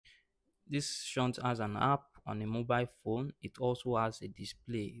this shunt has an app on a mobile phone. It also has a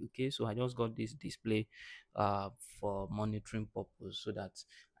display. Okay, so I just got this display for monitoring purpose, so that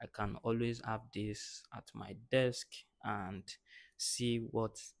I can always have this at my desk and see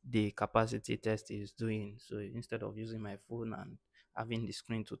what the capacity test is doing. So instead of using my phone and having the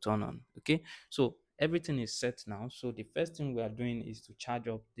screen to turn on. Okay, so everything is set now. So the first thing we are doing is to charge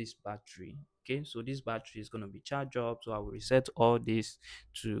up this battery. Okay, so this battery is going to be charged up. So I will reset all this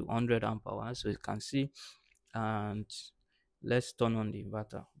to 100 amp hours, so you can see. And let's turn on the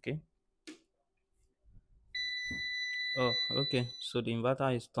inverter. Okay. Oh, okay, so the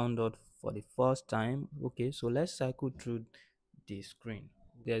inverter is turned on for the first time. Okay, so let's cycle through the screen.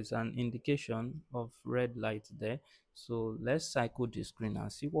 There's an indication of red light there, so let's cycle the screen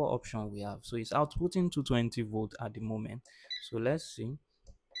and see what option we have. So it's outputting 220 volt at the moment. So let's see.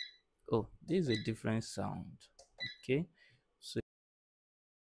 Oh, this is a different sound. Okay, so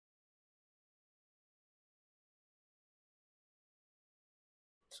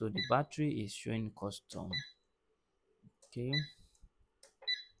the battery is showing custom. Okay,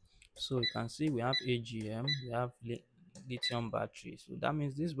 so you can see we have AGM, we have lithium battery. So that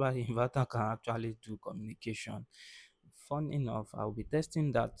means this battery inverter can actually do communication. Fun enough, I'll be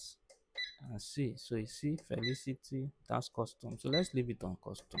testing that and see. So you see Felicity, that's custom. So let's leave it on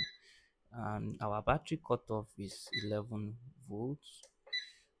custom. And our battery cutoff is 11 volts.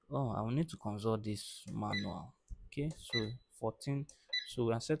 Oh, I will need to consult this manual. Okay, so 14. So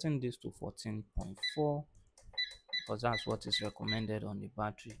we are setting this to 14.4 because that's what is recommended on the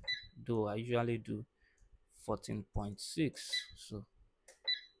battery, though I usually do 14.6. So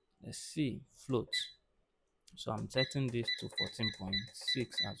let's see, float. So I'm setting this to 14.6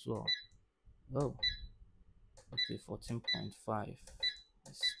 as well. Oh, okay, 14.5.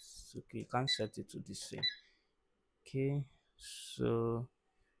 It's okay, you can't set it to the same. Okay, so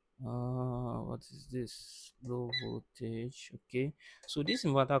what is this? Low voltage. Okay, so this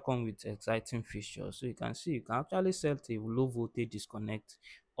inverter comes with exciting features. So you can see you can actually set a low voltage disconnect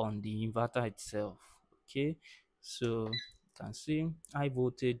on the inverter itself. Okay, so you can see high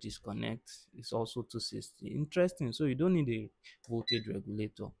voltage disconnect is also 260. Interesting. So you don't need a voltage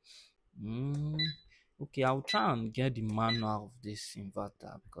regulator. Okay, I'll try and get the manual of this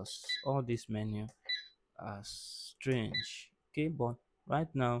inverter because all this menu are strange. Okay, but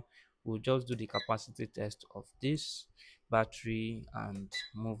right now we'll just do the capacity test of this battery and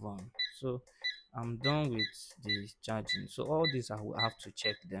move on. So I'm done with the charging. So all these I will have to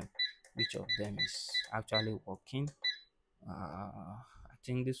check them, which of them is actually working. I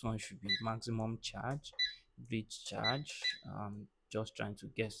think this one should be maximum charge, bridge charge. Just trying to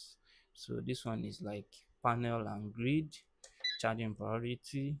guess. So this one is like panel and grid charging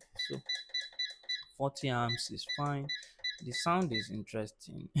priority. So 40 amps is fine. The sound is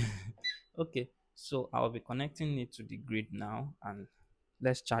interesting. Okay, so I'll be connecting it to the grid now, and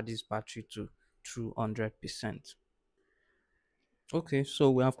let's charge this battery to true 100%. Okay, so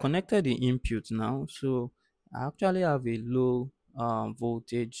we have connected the input now. So I actually have a low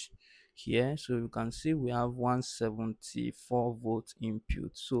voltage here, so you can see we have 174 volt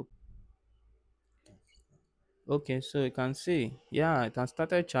input. So okay, so you can see, yeah, it has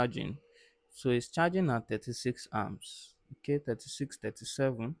started charging. So it's charging at 36 amps. Okay, 36,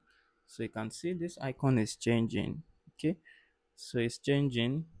 37. So you can see this icon is changing. Okay, so it's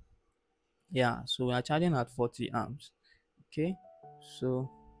changing. Yeah, so we are charging at 40 amps. Okay, so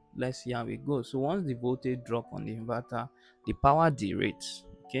let's see how it goes. So once the voltage drop on the inverter, the power derates.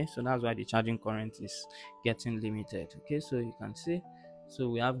 Okay, so that's why the charging current is getting limited. Okay, so you can see, so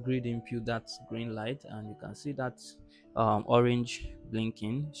we have grid input, that's green light, and you can see that orange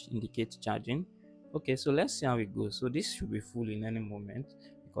blinking indicates charging. Okay, so let's see how it goes. So this should be full in any moment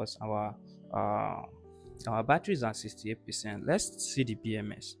because our batteries are 68%. Let's see the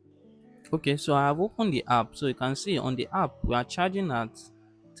BMS. Okay, so I have opened the app. So you can see on the app we are charging at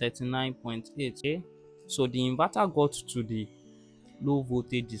 39.8. Okay, so the inverter got to the low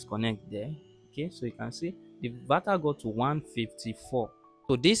voltage disconnect there. Okay, so you can see the inverter got to 154.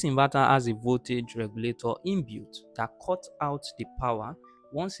 So this inverter has a voltage regulator inbuilt that cuts out the power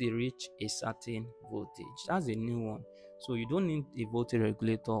once it reach a certain voltage. That's a new one. So you don't need a voltage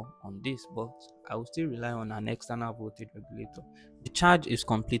regulator on this, but I will still rely on an external voltage regulator. The charge is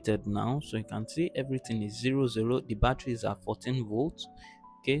completed now, so you can see everything is 0 0. The battery is at 14 volts.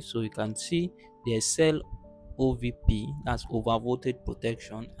 Okay, so you can see the cell OVP, that's over voltage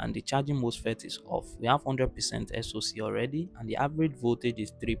protection, and the charging MOSFET is off. We have 100% SOC already, and the average voltage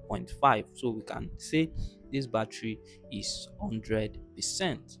is 3.5. So we can say this battery is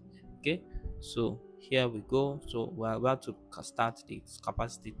 100%. Okay, so here we go. So we're about to start the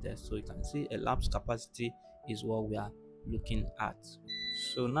capacity test. So you can see elapsed capacity is what we are looking at.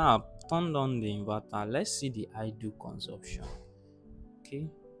 So now I've turned on the inverter. Let's see the idle consumption. Okay,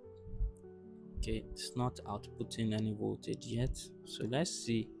 it's not outputting any voltage yet. So let's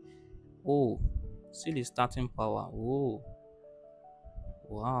see. Oh, see the starting power. Oh,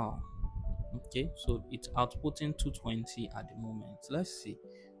 wow. Okay, so it's outputting 220 at the moment. Let's see.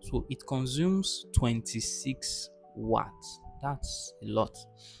 So it consumes 26 watts. That's a lot.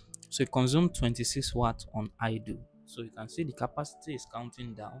 So it consumes 26 watts on idle. So you can see the capacity is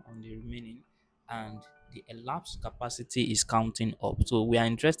counting down on the remaining, and the elapsed capacity is counting up. So we are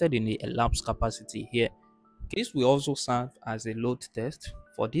interested in the elapsed capacity here. This will also serve as a load test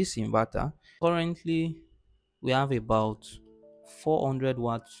for this inverter. Currently, we have about 400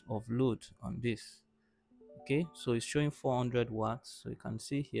 watts of load on this. Okay, so it's showing 400 watts. So you can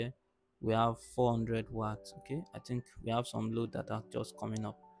see here we have 400 watts. Okay, I think we have some load that are just coming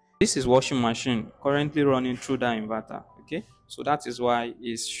up. This is washing machine currently running through that inverter. Okay, so that is why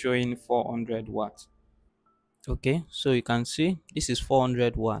it's showing 400 watts. Okay, so you can see this is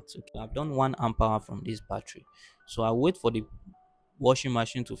 400 watts. Okay, I've done 1 amp hour from this battery, so I'll wait for the washing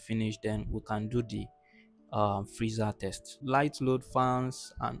machine to finish, then we can do the freezer test. Light load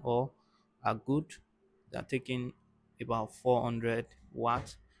fans and all are good. They're taking about 400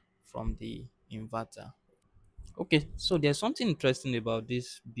 watts from the inverter. Okay, so there's something interesting about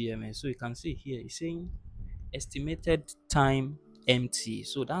this BMS. So you can see here it's saying estimated time empty.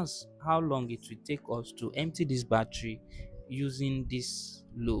 So that's how long it will take us to empty this battery using this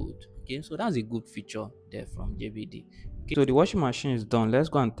load. Okay, so that's a good feature there from JBD. Okay, so the washing machine is done. Let's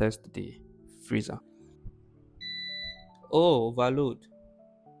go and test the freezer. Oh, overload.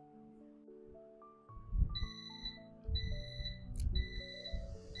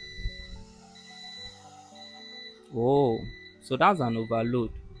 Oh, so that's an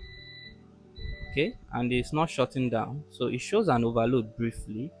overload. Okay, and it's not shutting down. So it shows an overload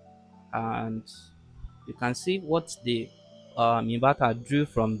briefly, and you can see what the inverter drew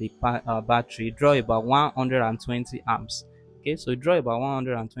from the battery. Draw about 120 amps. Okay, so draw about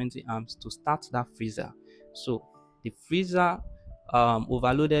 120 amps to start that freezer. So the freezer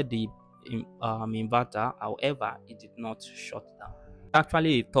overloaded the inverter. However, it did not shut down.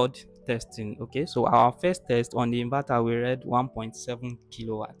 Actually a third testing. Okay, so our first test on the inverter we read 1.7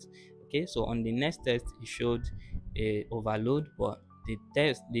 kilowatts. Okay, so on the next test it showed a overload, but the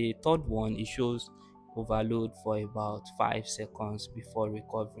third one it shows overload for about 5 seconds before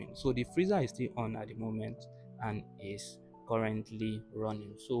recovering. So the freezer is still on at the moment and is currently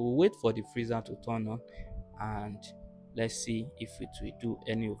running. So we'll wait for the freezer to turn on and let's see if it will do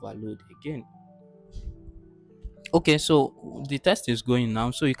any overload again. Okay, so the test is going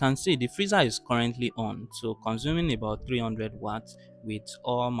now. So you can see the freezer is currently on, so consuming about 300 watts with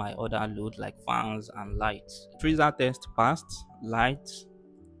all my other load like fans and lights. Freezer test passed, lights,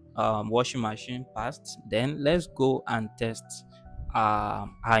 washing machine passed. Then let's go and test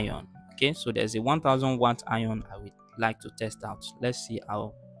iron. Okay, so there's a 1000 watt iron I would like to test out. Let's see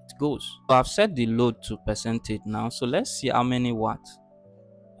how it goes. So I've set the load to percentage now, so let's see how many watts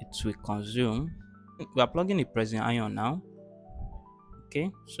it will consume. We are plugging the pressing iron now.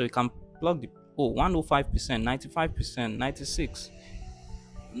 Okay, so you can plug the 105%, 95%, 96,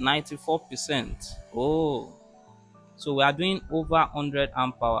 94%. Oh, so we are doing over 100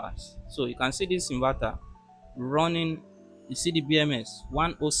 amp hours. So you can see this inverter running. You see the BMS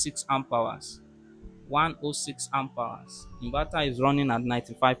 106 amp hours, 106 amp hours. Inverter is running at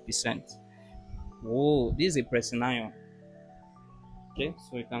 95%. Oh, this is a pressing iron. Okay,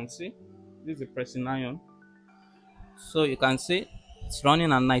 so you can see this is a pressing iron. So you can see it's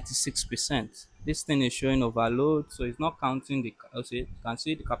running at 96%. This thing is showing overload, so it's not counting the. Okay, you can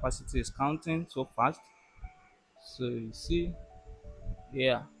see the capacity is counting so fast. So you see,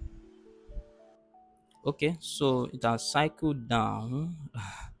 yeah. Okay, so it has cycled down.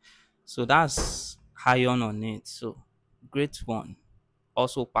 So that's iron on it. So great one.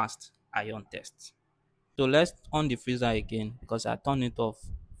 Also passed iron test. So let's on the freezer again because I turned it off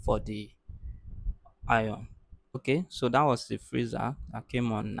for the iron. Okay, so that was the freezer that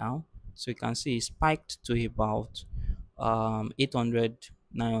came on now. So you can see it spiked to about 800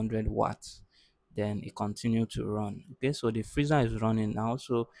 900 watts, then it continued to run. Okay, so the freezer is running now,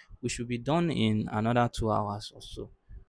 so we should be done in another 2 hours or so.